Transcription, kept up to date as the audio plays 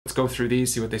Let's go through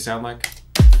these, see what they sound like.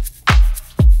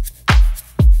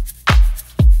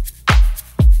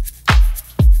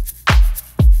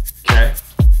 Okay.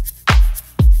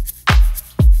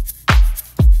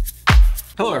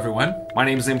 Hello everyone, my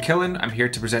name is Liam Killen. I'm here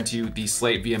to present to you the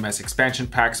Slate VMS expansion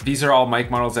packs. These are all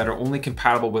mic models that are only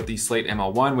compatible with the Slate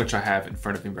ML1, which I have in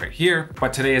front of me right here.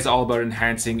 But today is all about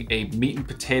enhancing a meat and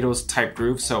potatoes type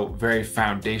groove, so very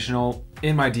foundational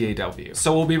in my DAW.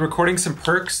 So we'll be recording some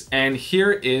perks, and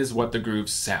here is what the groove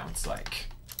sounds like.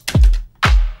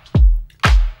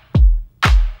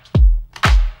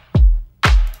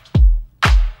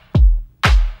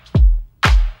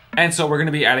 And so we're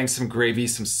gonna be adding some gravy,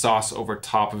 some sauce over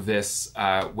top of this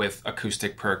with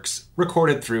acoustic perks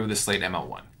recorded through the Slate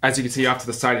ML1. As you can see off to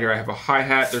the side here, I have a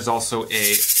hi-hat. There's also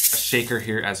a shaker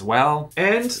here as well.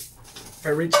 And if I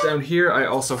reach down here, I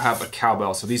also have a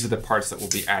cowbell. So these are the parts that we'll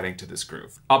be adding to this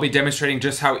groove. I'll be demonstrating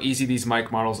just how easy these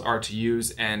mic models are to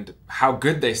use and how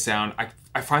good they sound.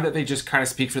 I find that they just kind of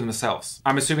speak for themselves.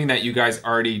 I'm assuming that you guys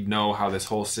already know how this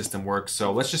whole system works.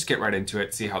 So let's just get right into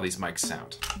it, see how these mics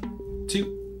sound.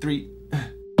 2, 3.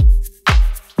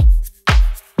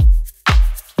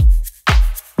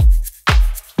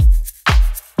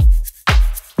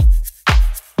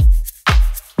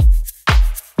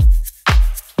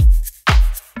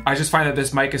 I just find that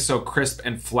this mic is so crisp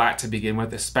and flat to begin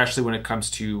with, especially when it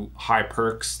comes to high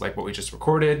perks like what we just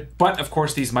recorded. But of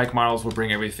course, these mic models will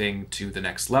bring everything to the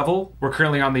next level. We're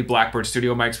currently on the Blackbird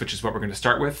Studio mics, which is what we're going to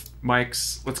start with.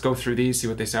 Mics, let's go through these, see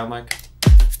what they sound like.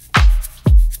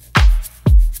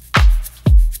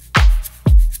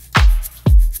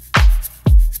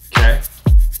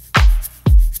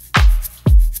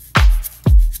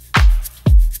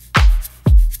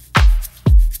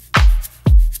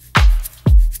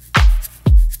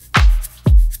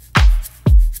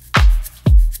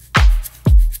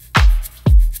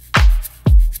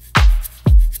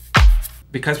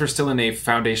 Because we're still in a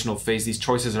foundational phase, these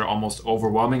choices are almost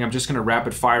overwhelming. I'm just gonna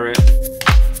rapid fire it.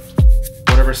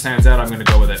 Whatever stands out, I'm gonna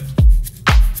go with it.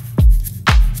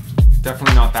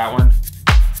 Definitely not that one.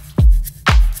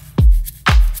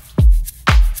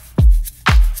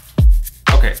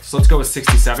 Okay, so let's go with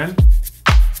 67.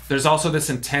 There's also this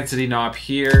intensity knob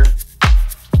here.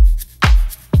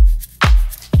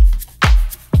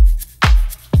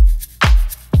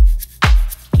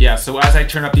 Yeah, so as I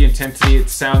turn up the intensity, it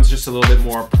sounds just a little bit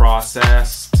more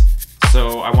processed.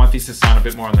 So I want these to sound a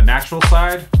bit more on the natural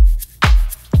side.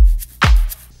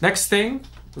 Next thing,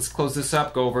 let's close this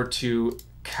up, go over to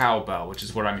cowbell, which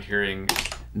is what I'm hearing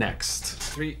next.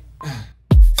 3.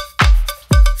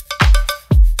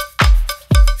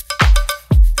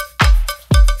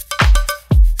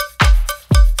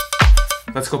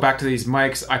 Let's go back to these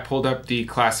mics. I pulled up the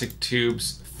Classic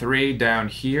Tubes 3 down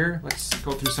here. Let's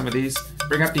go through some of these.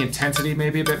 Bring up the intensity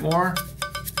maybe a bit more.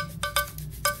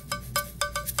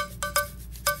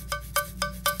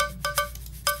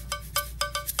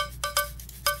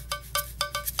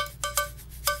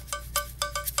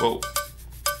 Whoa.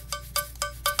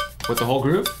 With the whole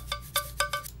groove?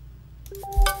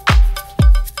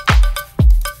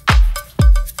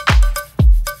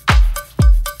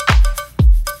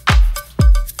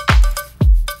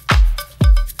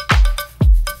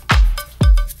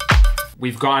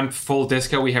 We've gone full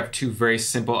disco. We have two very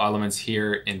simple elements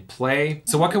here in play.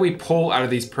 So what can we pull out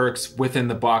of these perks within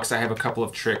the box? I have a couple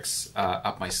of tricks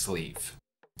up my sleeve.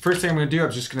 First thing I'm gonna do,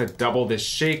 I'm just gonna double this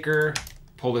shaker,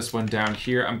 pull this one down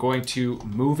here. I'm going to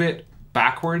move it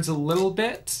backwards a little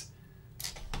bit.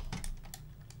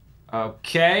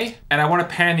 Okay, and I want to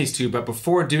pan these two, but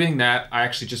before doing that, I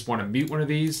actually just want to mute one of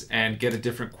these and get a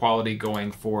different quality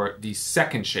going for the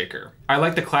second shaker. I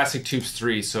like the Classic Tubes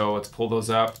 3, so let's pull those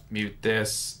up, mute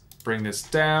this, bring this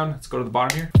down. Let's go to the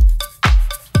bottom here.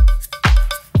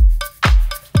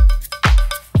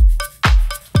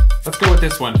 Let's go with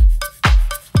this one.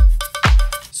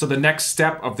 So the next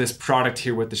step of this product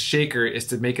here with the shaker is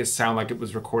to make it sound like it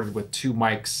was recorded with two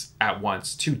mics at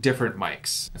once, two different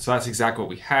mics. And so that's exactly what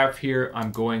we have here.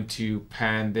 I'm going to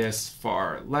pan this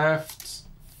far left,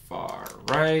 far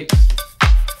right.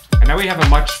 And now we have a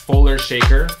much fuller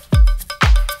shaker.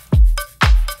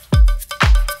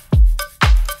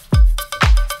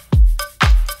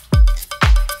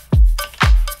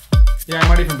 Yeah, I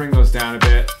might even bring those down a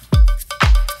bit.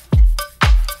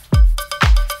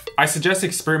 I suggest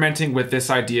experimenting with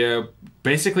this idea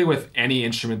basically with any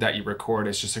instrument that you record.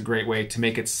 It's just a great way to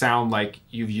make it sound like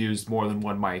you've used more than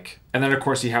one mic. And then of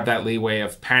course you have that leeway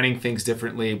of panning things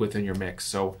differently within your mix.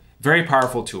 So very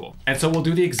powerful tool. And so we'll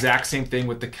do the exact same thing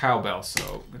with the cowbell.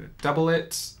 So I'm gonna double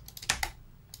it.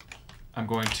 I'm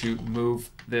going to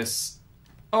move this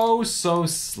oh so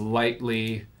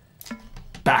slightly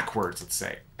backwards, let's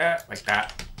say, like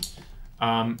that.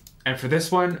 And for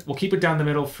this one, we'll keep it down the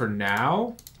middle for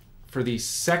now. For the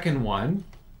second one,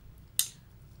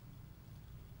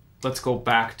 let's go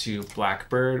back to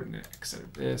Blackbird. I'm gonna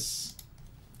exit this.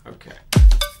 Okay.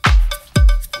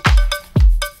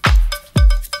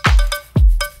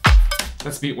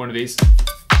 Let's beat one of these.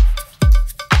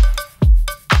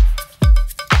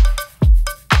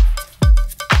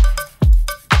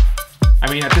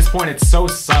 I mean, at this point, it's so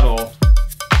subtle,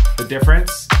 the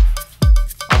difference.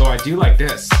 Although I do like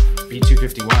this,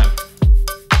 B251.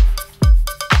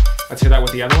 Let's hear that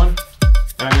with the other one.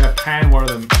 And I'm gonna pan one of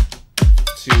them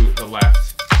to the left.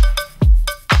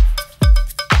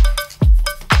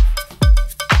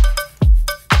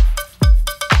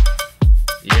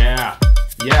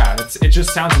 Yeah, it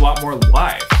just sounds a lot more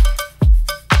live.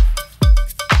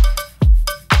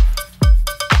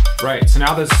 Right, so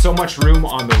now there's so much room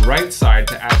on the right side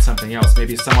to add something else,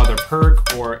 maybe some other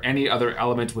perk or any other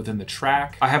element within the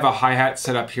track. I have a hi-hat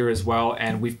set up here as well,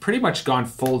 and we've pretty much gone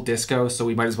full disco, so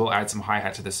we might as well add some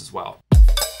hi-hat to this as well.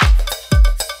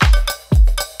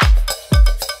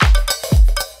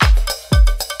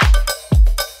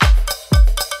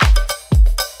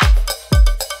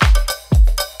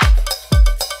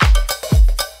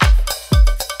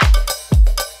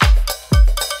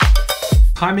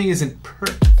 Timing isn't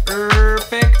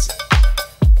perfect.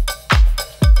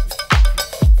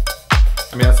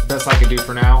 I mean, that's the best I can do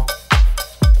for now.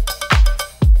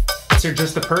 Let's hear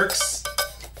just the perks.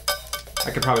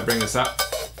 I could probably bring this up.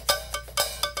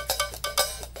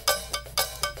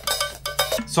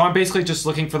 So I'm basically just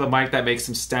looking for the mic that makes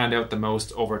them stand out the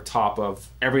most over top of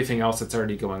everything else that's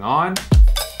already going on.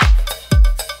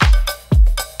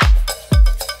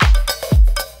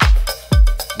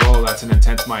 Whoa, that's an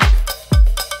intense mic.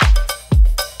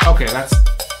 Okay, that's,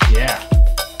 yeah.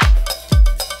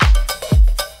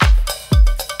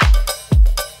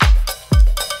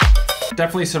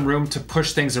 Definitely some room to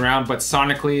push things around, but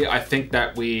sonically, I think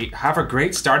that we have a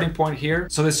great starting point here.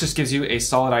 So this just gives you a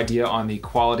solid idea on the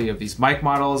quality of these mic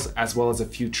models, as well as a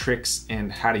few tricks in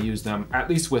how to use them, at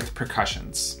least with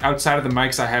percussions. Outside of the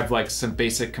mics, I have like some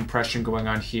basic compression going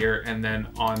on here. And then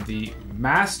on the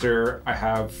master, I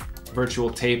have virtual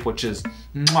tape, which is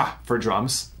for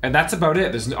drums. And that's about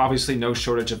it. There's obviously no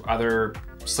shortage of other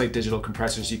Slate Digital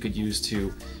compressors you could use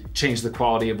to change the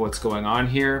quality of what's going on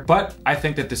here, but I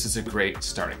think that this is a great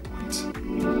starting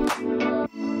point.